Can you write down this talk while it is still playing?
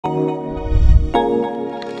What's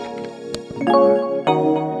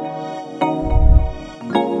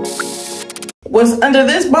under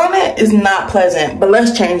this bonnet is not pleasant, but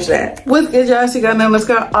let's change that. What's good, y'all? So y'all know, let's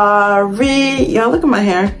go. Y'all look at my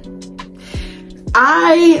hair.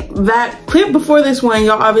 That clip before this one,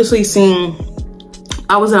 y'all obviously seen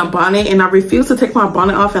I was in a bonnet and I refused to take my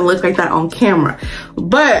bonnet off and look like that on camera.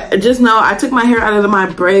 But just know I took my hair out of my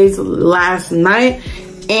braids last night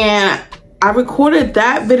and I recorded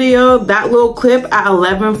that video, that little clip at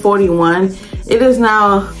 11:41. It is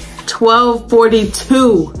now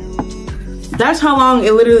 12:42. That's how long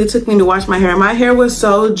it literally took me to wash my hair. My hair was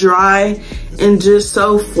so dry and just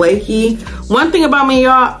so flaky. One thing about me,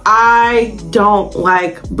 y'all, I don't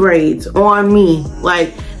like braids on me.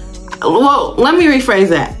 Like, well, let me rephrase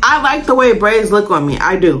that. I like the way braids look on me,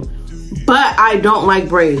 I do. But I don't like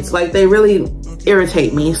braids. Like, they really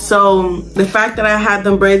irritate me. So the fact that I had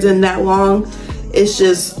them braids in that long, it's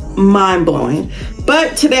just mind-blowing.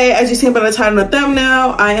 But today, as you see by the title and the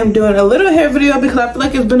thumbnail, I am doing a little hair video because I feel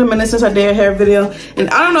like it's been a minute since I did a hair video. And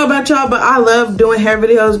I don't know about y'all, but I love doing hair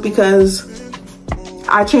videos because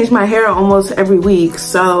I change my hair almost every week,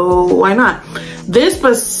 so why not? This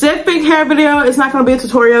specific hair video is not going to be a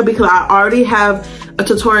tutorial because I already have a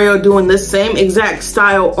tutorial doing this same exact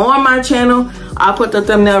style on my channel. I'll put the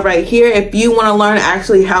thumbnail right here if you want to learn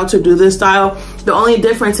actually how to do this style. The only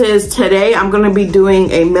difference is today I'm going to be doing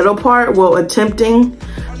a middle part, well, attempting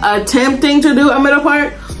to do a middle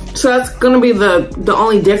part. So that's going to be the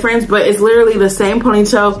only difference, but it's literally the same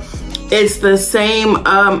ponytail. It's the same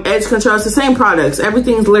edge control, it's the same products.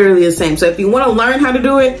 Everything's literally the same. So if you want to learn how to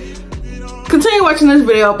do it, continue watching this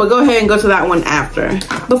video, but go ahead and go to that one after.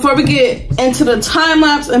 Before we get into the time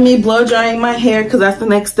lapse of me blow drying my hair, because that's the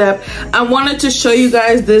next step, I wanted to show you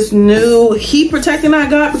guys this new heat protectant I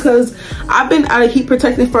got because I've been out of heat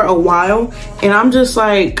protectant for a while and I'm just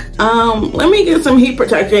like, let me get some heat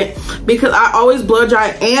protectant because I always blow dry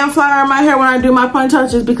and flat iron my hair when I do my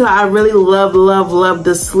ponytail just because I really love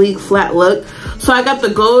the sleek flat look. So I got the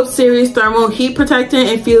Gold Series Thermal Heat Protectant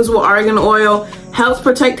infused with argan oil. Helps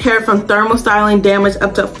protect hair from thermal styling damage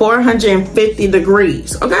up to 450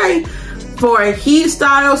 degrees, okay? For a heat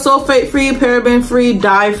style, sulfate-free, paraben-free,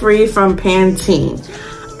 dye-free from Pantene.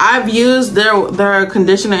 I've used their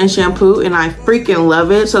conditioner and shampoo and I freaking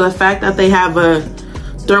love it. So the fact that they have a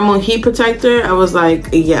thermal heat protector, I was like,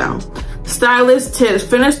 yeah. Stylist tips,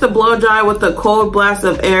 finish the blow dry with a cold blast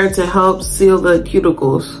of air to help seal the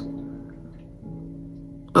cuticles.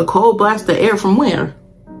 A cold blast of air from where?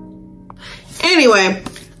 Anyway,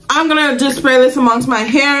 I'm gonna just spray this amongst my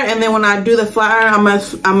hair and then when I do the flat iron,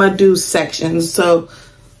 I'm gonna do sections. So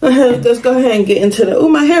let's go ahead and get into the, oh,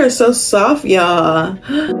 my hair is so soft, y'all.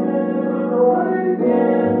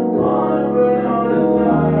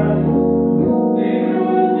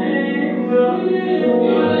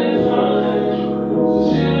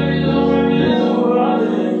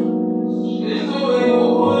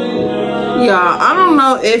 Y'all, I don't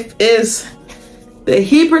know if it's the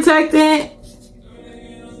heat protectant.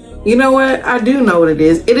 You know what? I do know what it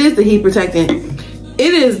is. It is the heat protectant.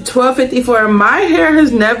 It is 12:54. My hair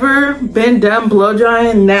has never been done blow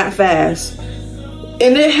drying that fast.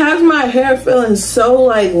 And it has my hair feeling so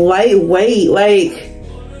like lightweight. Like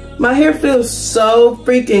my hair feels so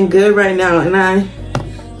freaking good right now. And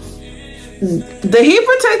the heat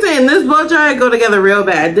protectant and this blow dryer go together real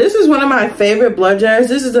bad. This is one of my favorite blow dryers.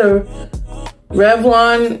 This is the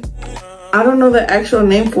Revlon, I don't know the actual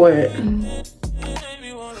name for it.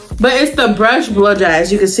 But it's the brush blow dry,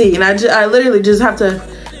 as you can see. And I literally just have to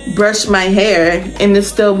brush my hair and it's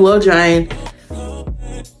still blow drying.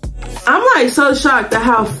 I'm like so shocked at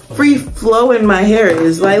how free flowing my hair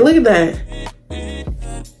is. Like, look at that.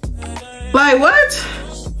 Like, what?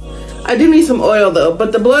 I do need some oil though,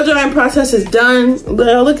 but the blow drying process is done.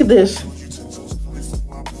 Look at this.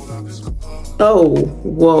 Oh,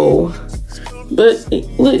 whoa. But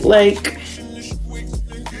look, like,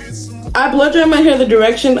 I blow dry my hair the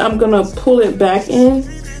direction I'm gonna pull it back in,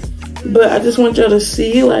 but I just want y'all to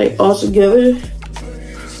see, like, all together.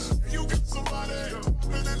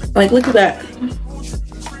 Like, look at that.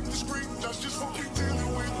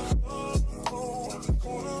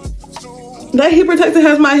 That heat protector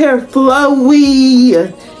has my hair flowy.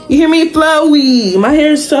 You hear me? Flowy. My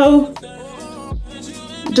hair is so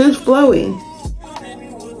just flowy.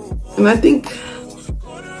 And I think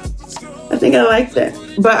I like that.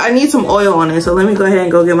 But I need some oil on it, so let me go ahead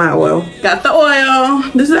and go get my oil. Got the oil.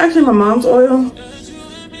 This is actually my mom's oil.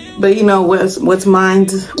 But you know, what's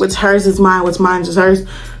hers is mine, what's mine is hers.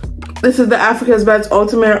 This is the Africa's Best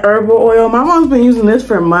Ultimate Herbal Oil. My mom's been using this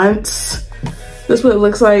for months. This is what it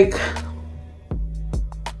looks like.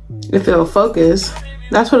 if it'll focus.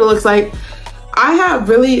 That's what it looks like. I have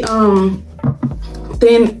really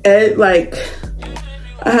thin edge, like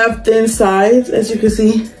I have thin sides, as you can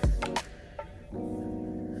see.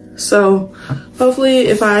 So hopefully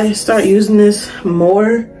if I start using this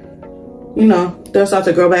more, you know, they'll start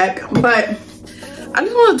to grow back. But I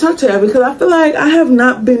just want to talk to you because I feel like I have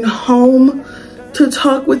not been home to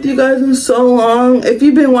talk with you guys in so long. If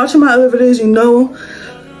you've been watching my other videos, you know,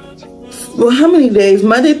 well, how many days?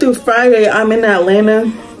 Monday through Friday, I'm in Atlanta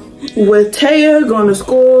with Taya, going to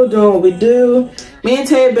school, doing what we do. Me and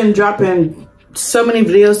Taya have been dropping so many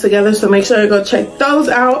videos together, so make sure you go check those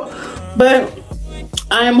out. But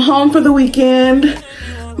I am home for the weekend.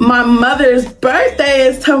 My mother's birthday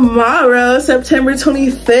is tomorrow, September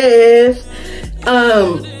 25th.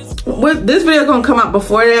 This video gonna come out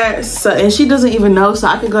before that, so, and she doesn't even know, so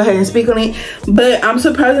I can go ahead and speak on it. But I'm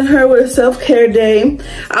surprising her with a self-care day.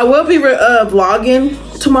 I will be vlogging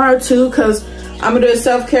tomorrow too, because I'm gonna do a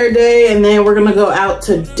self-care day, and then we're gonna go out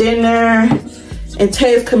to dinner, and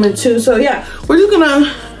Tay's coming too. So yeah, we're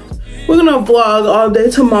gonna vlog all day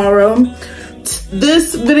tomorrow.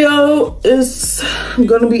 This video is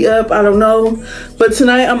gonna be up, I don't know, but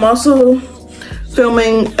tonight I'm also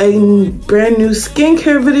filming a brand new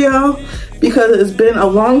skincare video because it's been a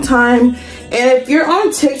long time. And if you're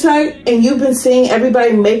on TikTok and you've been seeing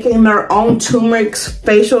everybody making their own turmeric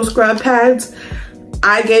facial scrub pads,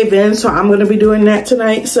 I gave in, so I'm gonna be doing that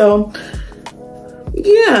tonight. So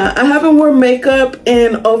yeah, I haven't worn makeup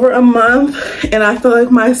in over a month and I feel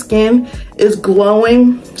like my skin is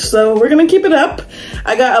glowing, so we're gonna keep it up.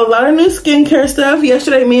 I got a lot of new skincare stuff.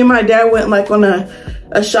 Yesterday, me and my dad went like on a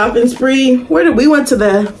shopping spree. Where did we went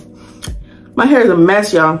to my hair is a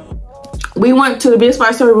mess, y'all. We went to the Beauty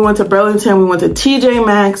Supply store, we went to Burlington, we went to TJ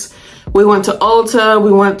Maxx, we went to Ulta,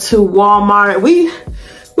 we went to Walmart. We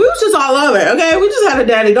was just all over, okay? We just had a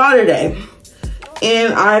daddy-daughter day.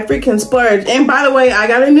 And I freaking splurged. And by the way, I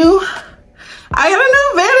got a new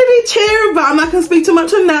vanity chair, but I'm not gonna speak too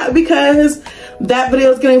much on that because that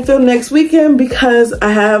video is getting filmed next weekend because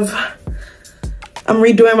I'm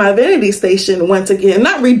redoing my vanity station once again.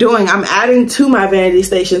 Not redoing, I'm adding to my vanity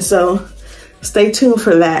station, so stay tuned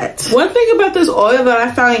for that. One thing about this oil that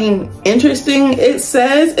I find interesting, it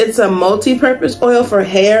says it's a multi-purpose oil for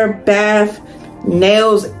hair, bath,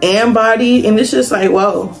 nails, and body, and it's just like,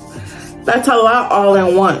 whoa. That's a lot all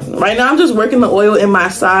in one. Right now I'm just working the oil in my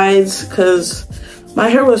sides because my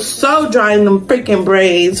hair was so dry in them freaking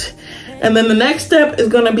braids. And then the next step is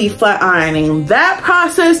gonna be flat ironing. That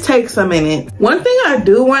process takes a minute. One thing I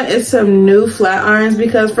do want is some new flat irons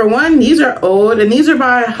because for one, these are old and these are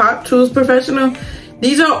by Hot Tools Professional.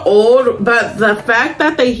 These are old, but the fact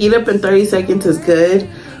that they heat up in 30 seconds is good.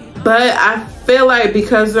 But I feel like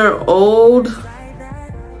because they're old,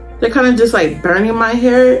 they're kind of just like burning my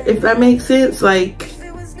hair, if that makes sense. Like,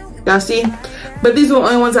 y'all see? But these are the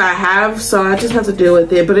only ones I have, so I just have to deal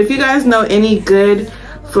with it. But if you guys know any good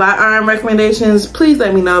flat iron recommendations, please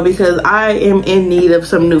let me know because I am in need of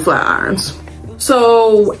some new flat irons.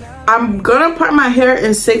 So I'm gonna part my hair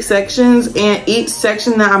in 6 sections, and each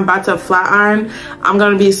section that I'm about to flat iron, I'm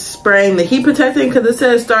gonna be spraying the heat protectant because it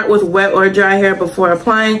says start with wet or dry hair before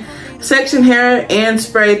applying section hair and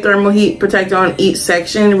spray thermal heat protector on each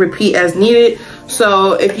section. Repeat as needed.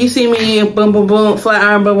 So if you see me boom boom boom flat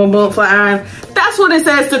iron, boom boom boom flat iron, that's what it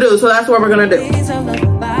says to do. So that's what we're gonna do.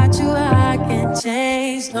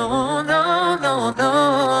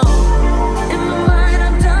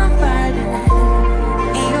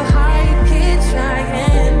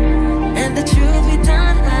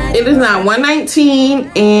 It is now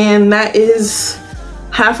 1:19 and that is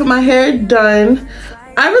half of my hair done.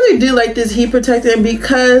 I really do like this heat protectant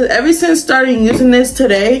because ever since starting using this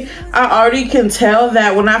today, I already can tell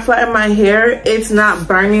that when I flatten my hair, it's not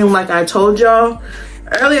burning like I told y'all.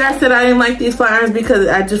 Earlier I said I didn't like these flat irons because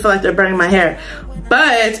I just feel like they're burning my hair.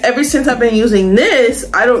 But ever since I've been using this,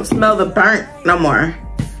 I don't smell the burnt no more.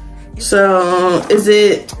 So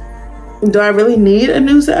do I really need a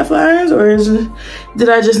new set of flat irons, or did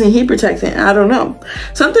I just need heat protectant? I don't know.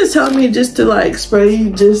 Something's telling me just to like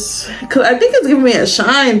spray, just cause I think it's giving me a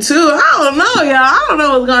shine too. I don't know, y'all. I don't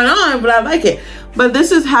know what's going on, but I like it. But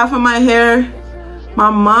this is half of my hair.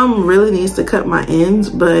 My mom really needs to cut my ends,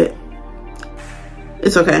 but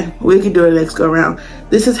it's okay. We can do it next go around.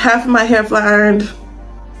 This is half of my hair flat ironed.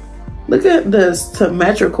 Look at this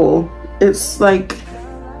symmetrical. It's like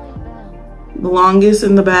the longest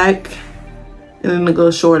in the back, and then it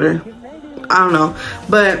goes shorter. I don't know,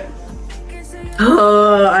 but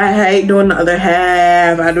oh, I hate doing the other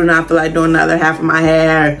half. I do not feel like doing the other half of my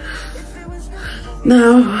hair.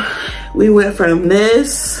 No, we went from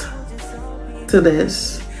this to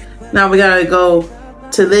this. Now we gotta go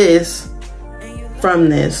to this from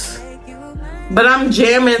this. But I'm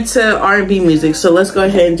jamming to R&B music, so let's go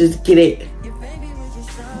ahead and just get it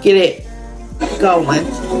going.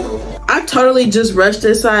 I totally just rushed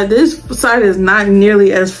this side. This side is not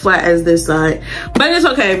nearly as flat as this side, but it's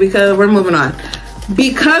okay because we're moving on.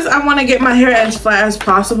 Because I want to get my hair as flat as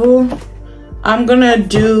possible, I'm gonna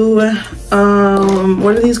do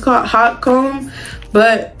what are these called? Hot comb,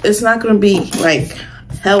 but it's not gonna be like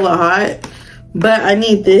hella hot, but I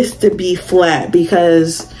need this to be flat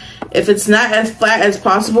because if it's not as flat as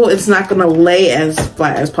possible, it's not gonna lay as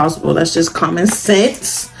flat as possible. That's just common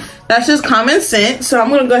sense. That's just common sense. So I'm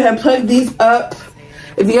gonna go ahead and plug these up.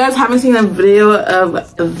 If you guys haven't seen a video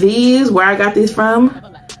of these, where I got these from,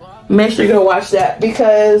 make sure you go watch that,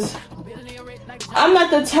 because I'm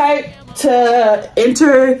not the type to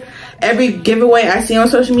enter every giveaway I see on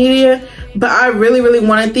social media, but I really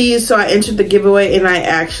wanted these, so I entered the giveaway and I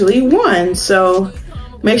actually won. So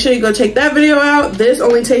make sure you go check that video out. This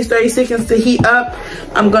only takes 30 seconds to heat up.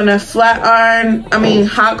 I'm gonna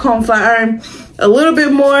hot comb flat iron a little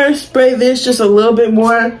bit more, spray this just a little bit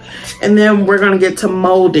more, and then we're gonna get to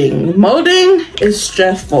molding. Molding is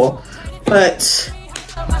stressful, but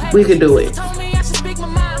we could do it.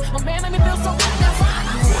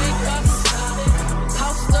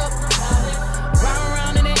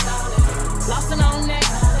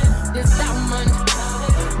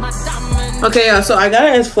 Okay, y'all, so I got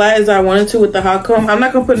it as flat as I wanted to with the hot comb. I'm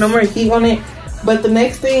not gonna put no more heat on it, but the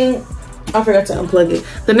next thing, I forgot to unplug it.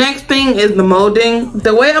 The next thing is the molding.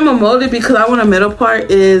 The way I'm gonna mold it, because I want a middle part,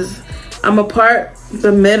 is I'm gonna part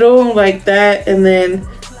the middle like that and then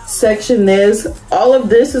section this. All of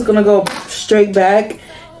this is gonna go straight back,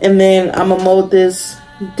 and then I'm gonna mold this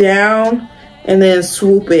down and then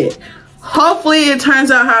swoop it. Hopefully it turns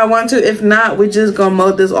out how I want to. If not, we're just gonna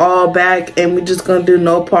mold this all back and we're just gonna do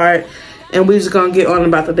no part, and we're just gonna get on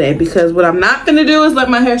about the day, because what I'm not gonna do is let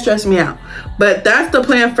my hair stress me out. But that's the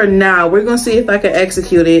plan for now. We're gonna see if I can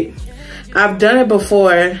execute it. I've done it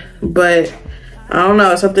before, but I don't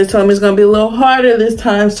know, something told me it's gonna be a little harder this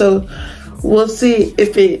time, so we'll see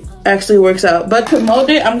if it actually works out. But to mold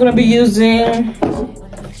it, I'm gonna be using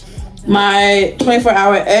my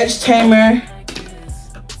 24-hour edge tamer,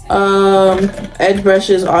 edge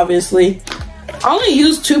brushes, obviously. I only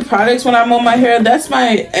use 2 products when I mold my hair. That's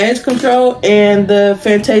my edge control and the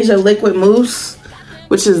Fantasia liquid mousse,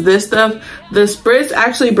 which is this stuff. The spritz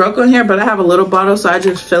actually broke on here, but I have a little bottle, so I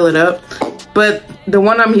just fill it up. But the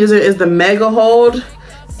one I'm using is the Mega Hold,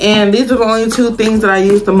 and these are the only 2 things that I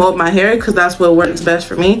use to mold my hair, because that's what works best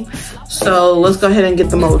for me. So let's go ahead and get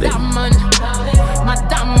the molding.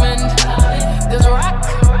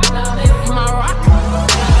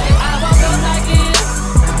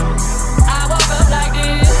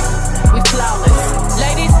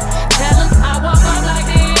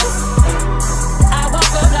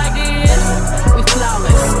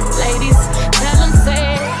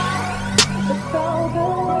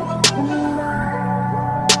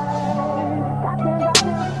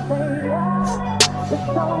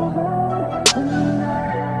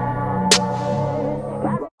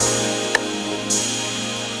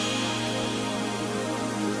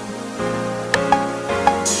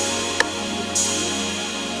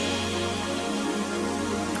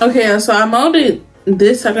 Okay, so I molded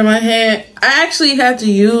this side of my head. I actually had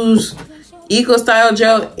to use Eco Style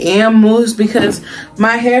gel and mousse because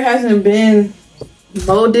my hair hasn't been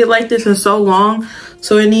molded like this in so long,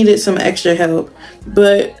 so it needed some extra help.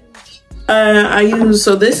 But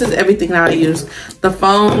so this is everything that I use: the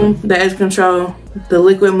foam, the edge control, the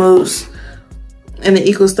liquid mousse, and the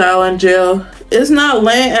Eco Style and gel. It's not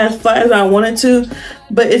laying as flat as I wanted to,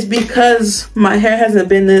 but it's because my hair hasn't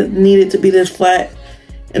been needed to be this flat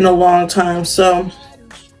in a long time. So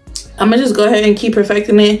I'm gonna just go ahead and keep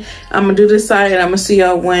perfecting it. I'm gonna do this side and I'm gonna see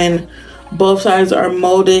y'all when both sides are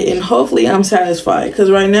molded, and hopefully I'm satisfied, because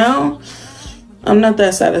right now I'm not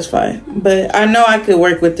that satisfied, but I know I could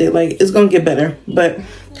work with it. Like, it's gonna get better. But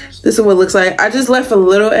this is what it looks like. I just left a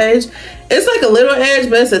little edge. It's like a little edge,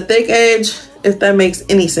 but it's a thick edge, if that makes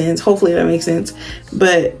any sense. Hopefully that makes sense.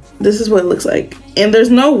 But this is what it looks like, and there's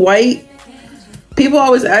no white. People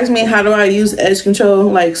always ask me, how do I use edge control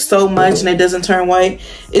like so much and it doesn't turn white?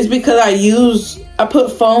 It's because I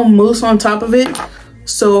put foam mousse on top of it,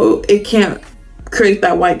 so it can't create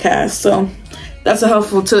that white cast. So that's a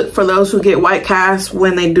helpful tip for those who get white cast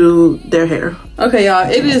when they do their hair. Okay, y'all,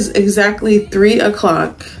 it is exactly 3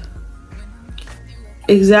 o'clock.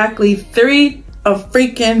 Exactly 3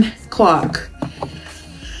 freaking o'clock.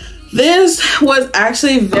 This was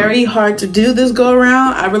actually very hard to do this go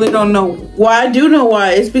around. I really don't know why. I do know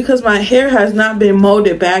why. It's because my hair has not been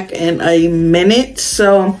molded back in a minute,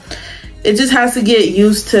 so it just has to get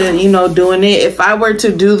used to, you know, doing it. If I were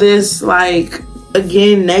to do this like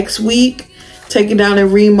again next week, take it down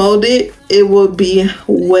and remold it, it would be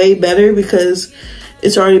way better because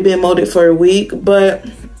it's already been molded for a week. But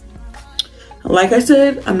like I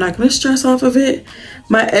said, I'm not gonna stress off of it.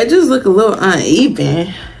 My edges look a little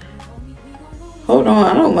uneven. Hold on,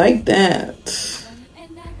 I don't like that.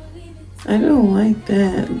 I don't like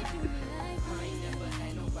that.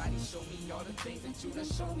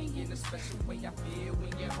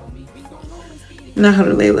 Now how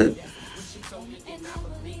do they look?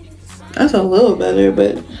 That's a little better,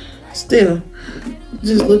 but still,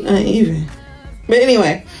 just look uneven. But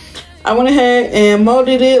anyway, I went ahead and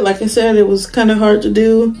molded it. Like I said, it was kind of hard to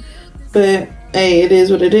do, but hey, it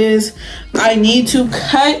is what it is. I need to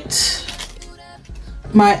cut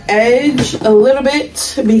my edge a little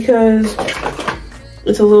bit because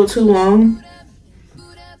it's a little too long.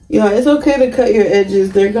 Yeah, it's okay to cut your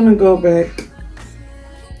edges. They're gonna go back.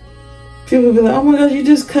 People be like, oh my gosh, you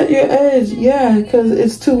just cut your edge. Yeah, because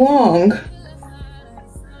it's too long.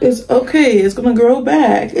 It's okay, it's gonna grow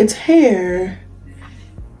back. It's hair.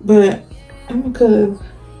 But I'm gonna cut.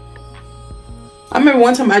 I remember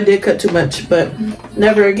one time I did cut too much, but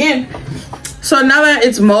never again. So now that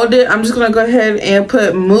it's molded, I'm just gonna go ahead and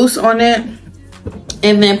put mousse on it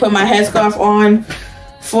and then put my headscarf on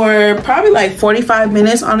for probably like 45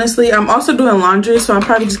 minutes, honestly. I'm also doing laundry, so I'm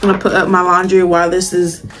probably just gonna put up my laundry while this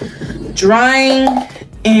is drying,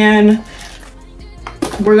 and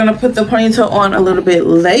we're gonna put the ponytail on a little bit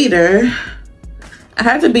later. I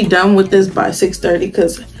have to be done with this by 6:30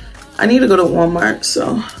 because I need to go to Walmart,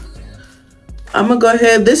 so I'm gonna go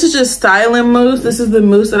ahead. This is just styling mousse. This is the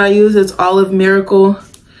mousse that I use. It's Olive Miracle.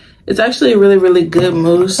 It's actually a really, really good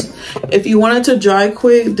mousse. If you want it to dry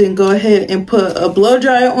quick, then go ahead and put a blow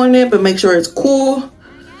dryer on it, but make sure it's cool.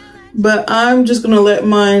 But I'm just gonna let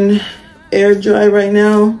mine air dry right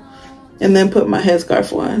now and then put my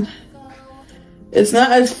headscarf on. It's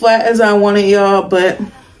not as flat as I want it, y'all, but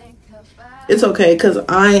it's okay because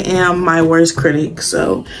I am my worst critic.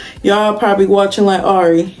 So y'all probably watching like,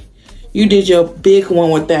 Ari, you did your big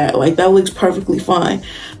one with that. Like, that looks perfectly fine.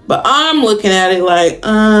 But I'm looking at it like,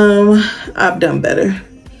 I've done better.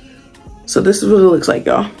 So this is what it looks like,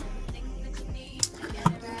 y'all.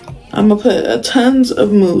 I'm gonna put tons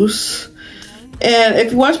of mousse. And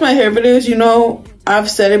if you watch my hair videos, you know, I've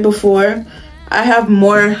said it before. I have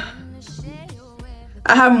more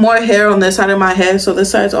hair on this side of my head, so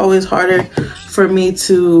this side's always harder for me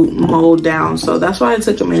to mold down. So that's why it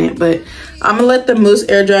took a minute. But I'm gonna let the mousse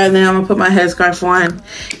air dry, and then I'm gonna put my headscarf on,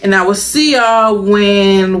 and I will see y'all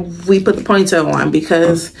when we put the ponytail on,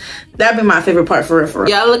 because that'd be my favorite part for real.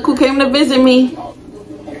 Y'all, look who came to visit me.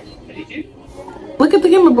 Look at the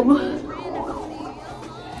camera, bubba.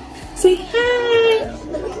 Say hi.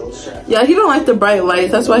 Yeah, he don't like the bright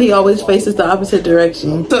lights. That's why he always faces the opposite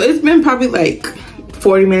direction. So it's been probably like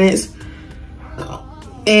 40 minutes.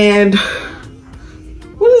 And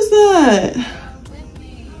what is that?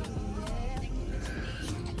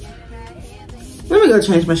 Let me go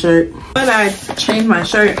change my shirt. But I changed my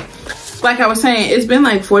shirt. Like I was saying, it's been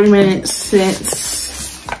like 40 minutes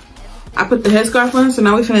since I put the headscarf on. So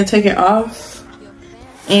now we're finna take it off.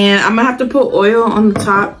 And I'm gonna have to put oil on the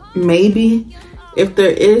top, maybe. If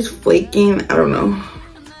there is flaking, I don't know.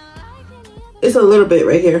 It's a little bit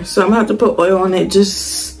right here. So I'm gonna have to put oil on it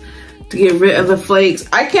just to get rid of the flakes.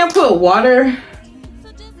 I can't put water.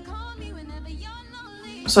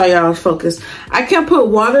 Sorry, y'all, focus. I can't put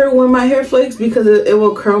water when my hair flakes because it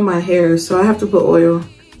will curl my hair. So I have to put oil.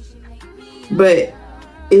 But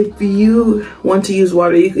if you want to use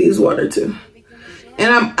water, you can use water too.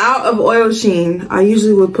 And I'm out of oil sheen. I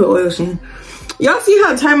usually would put oil sheen. Y'all see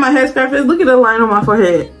how tight my headscarf is? Look at the line on my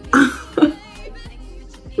forehead.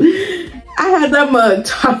 I had that mug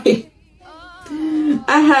tight.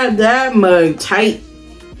 I had that mug tight.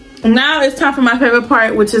 Now it's time for my favorite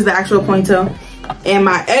part, which is the actual ponytail. And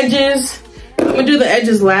my edges. I'm gonna do the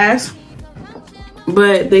edges last.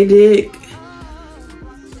 But they did.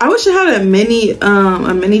 I wish I had a mini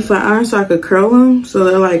flat iron so I could curl them. So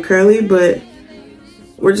they're like curly, but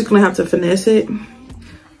we're just gonna have to finesse it.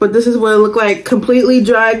 But this is what it looked like, completely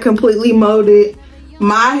dry, completely molded.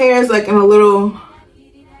 My hair is like in a little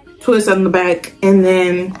twist on the back, and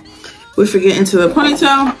then we get into the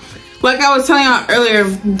ponytail. Like I was telling y'all earlier,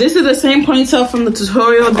 this is the same ponytail from the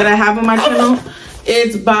tutorial that I have on my channel.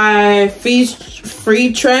 It's by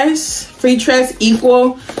Free Tress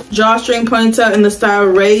Equal Drawstring Ponytail in the style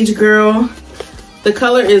Rage Girl. The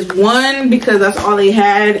color is 1 because that's all they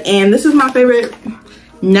had. And this is my favorite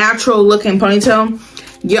natural looking ponytail.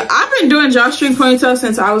 Yeah, I've been doing drawstring ponytails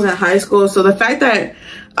since I was in high school. So the fact that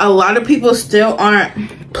a lot of people still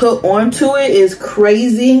aren't put onto it is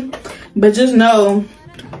crazy. But just know,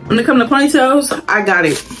 when it comes to ponytails, I got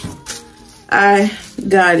it. I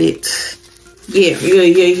got it. Yeah.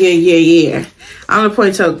 I'm a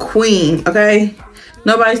ponytail queen, okay?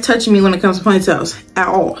 Nobody's touching me when it comes to ponytails at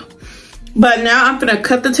all. But now I'm gonna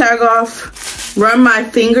cut the tag off, run my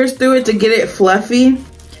fingers through it to get it fluffy,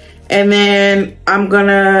 and then I'm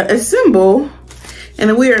gonna assemble, and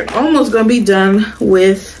then we are almost gonna be done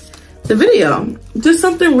with the video. Just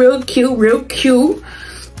something real cute,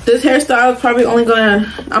 This hairstyle is probably only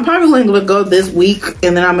I'm probably only gonna go this week,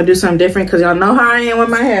 and then I'm gonna do something different because y'all know how I am with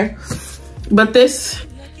my hair. But this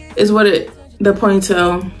is what the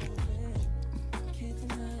ponytail,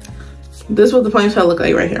 this is what the ponytail look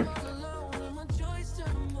like right here.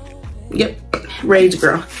 Yep, Rage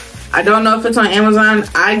Girl. I don't know if it's on Amazon.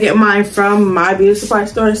 I get mine from my beauty supply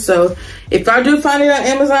store. So if I do find it on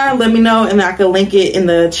Amazon, let me know and I can link it in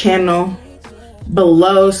the channel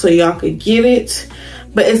below so y'all could get it.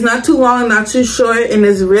 But it's not too long, not too short, and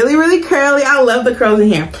it's really curly. I love the curls in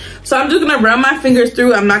here. So I'm just gonna run my fingers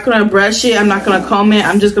through. I'm not gonna brush it. I'm not gonna comb it.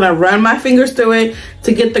 I'm just gonna run my fingers through it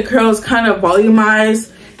to get the curls kind of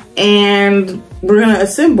volumized, and we're gonna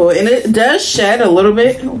assemble. And it does shed a little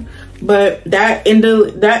bit, but that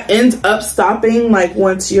ends up stopping like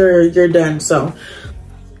once you're done. So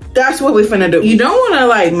that's what we're finna do. You don't wanna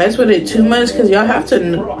like mess with it too much because y'all have to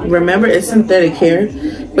remember it's synthetic hair.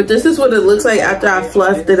 But this is what it looks like after I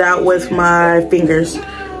fluffed it out with my fingers.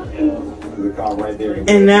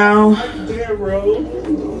 And now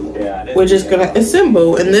we're just gonna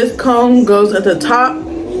assemble. And this comb goes at the top.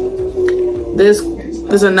 There's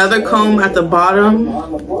another comb at the bottom,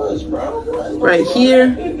 right here.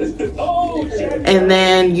 And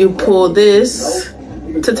then you pull this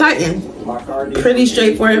to tighten. Pretty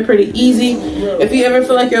straightforward, pretty easy. If you ever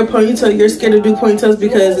feel like you're a ponytail, you're scared to do ponytails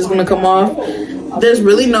because it's gonna come off, there's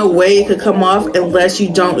really no way it could come off unless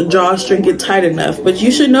you don't drawstring it tight enough. But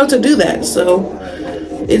you should know to do that. So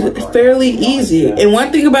it's fairly easy. And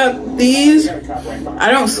one thing about these,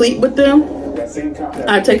 I don't sleep with them.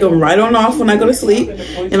 I take them right on off when I go to sleep,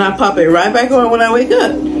 and I pop it right back on when I wake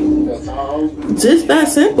up. Just that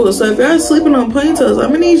simple. So if you're sleeping on ponytails,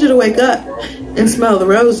 I'm gonna need you to wake up and smell the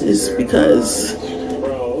roses because,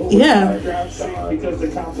 yeah.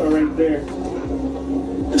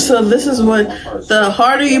 So this is what, the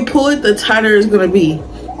harder you pull it, the tighter it's gonna be.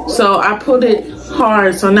 So I pulled it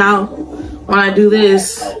hard, so now when I do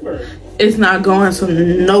this, it's not going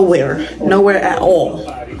nowhere at all.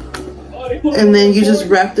 And then you just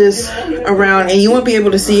wrap this around, and you won't be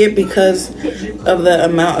able to see it because of the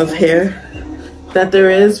amount of hair that there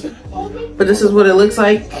is. But this is what it looks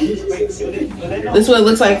like. This is what it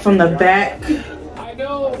looks like from the back.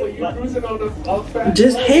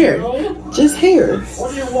 Just hair. Just hair.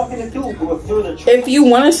 If you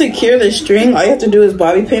want to secure the string, all you have to do is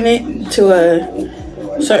bobby pin it to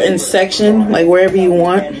a certain section, like wherever you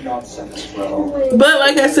want. But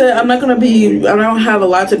like I said, I don't have a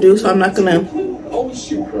lot to do, so I'm not gonna,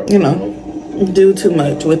 you know, do too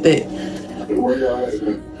much with it.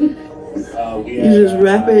 You just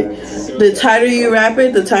wrap it. The tighter you wrap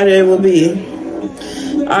it, the tighter it will be.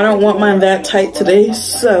 I don't want mine that tight today,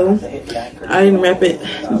 so I didn't wrap it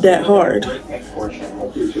that hard.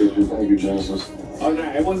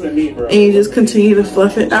 And you just continue to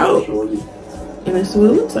fluff it out, and this is what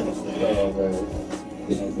it looks like.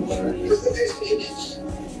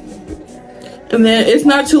 And then it's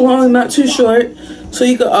not too long, not too short, so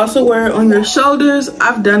you could also wear it on your shoulders.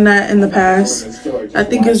 I've done that in the past. I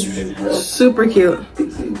think it's super cute.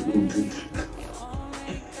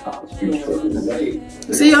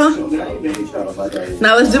 See y'all?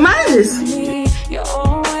 Now let's do my edges. You're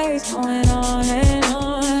always going on and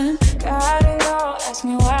on. Got it all, ask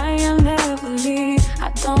me why I never leave. I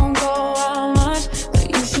don't go out much, but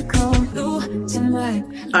you should come through tonight.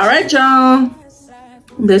 All right, y'all.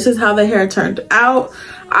 This is how the hair turned out.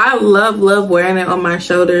 I love wearing it on my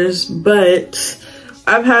shoulders, but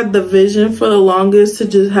I've had the vision for the longest to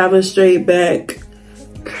just have a straight back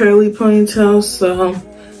curly ponytail, so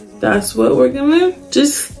that's what we're gonna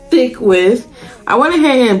just stick with. I went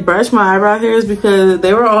ahead and brushed my eyebrow hairs because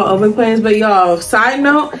they were all over the place. But y'all, side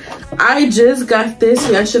note, I just got this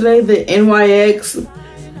yesterday, the NYX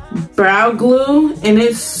brow glue, and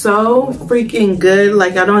it's so freaking good.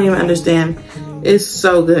 Like, I don't even understand. It's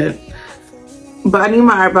so good. but I need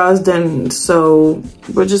my eyebrows done, so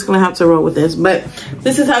we're just gonna have to roll with this. But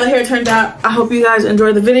this is how the hair turned out. I hope you guys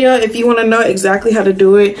enjoyed the video. If you want to know exactly how to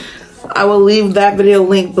do it, I will leave that video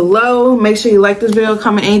link below. Make sure you like this video,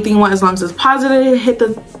 comment anything you want as long as it's positive. Hit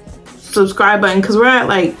the subscribe button because we're at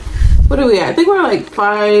like, what are we at? I think we're like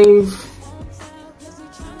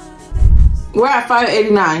we're at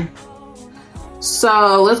 589.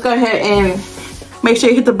 So let's go ahead and make sure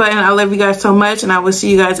you hit the button. I love you guys so much, and I will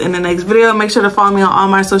see you guys in the next video. Make sure to follow me on all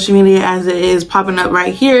my social media as it is popping up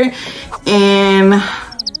right here. And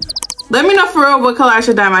let me know for real what color I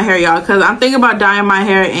should dye my hair, y'all, because I'm thinking about dyeing my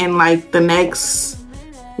hair in like the next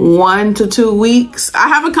 1 to 2 weeks. I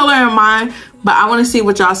have a color in mind, but I want to see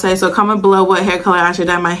what y'all say. So comment below what hair color I should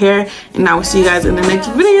dye my hair, and I will see you guys in the next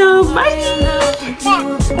video. Bye.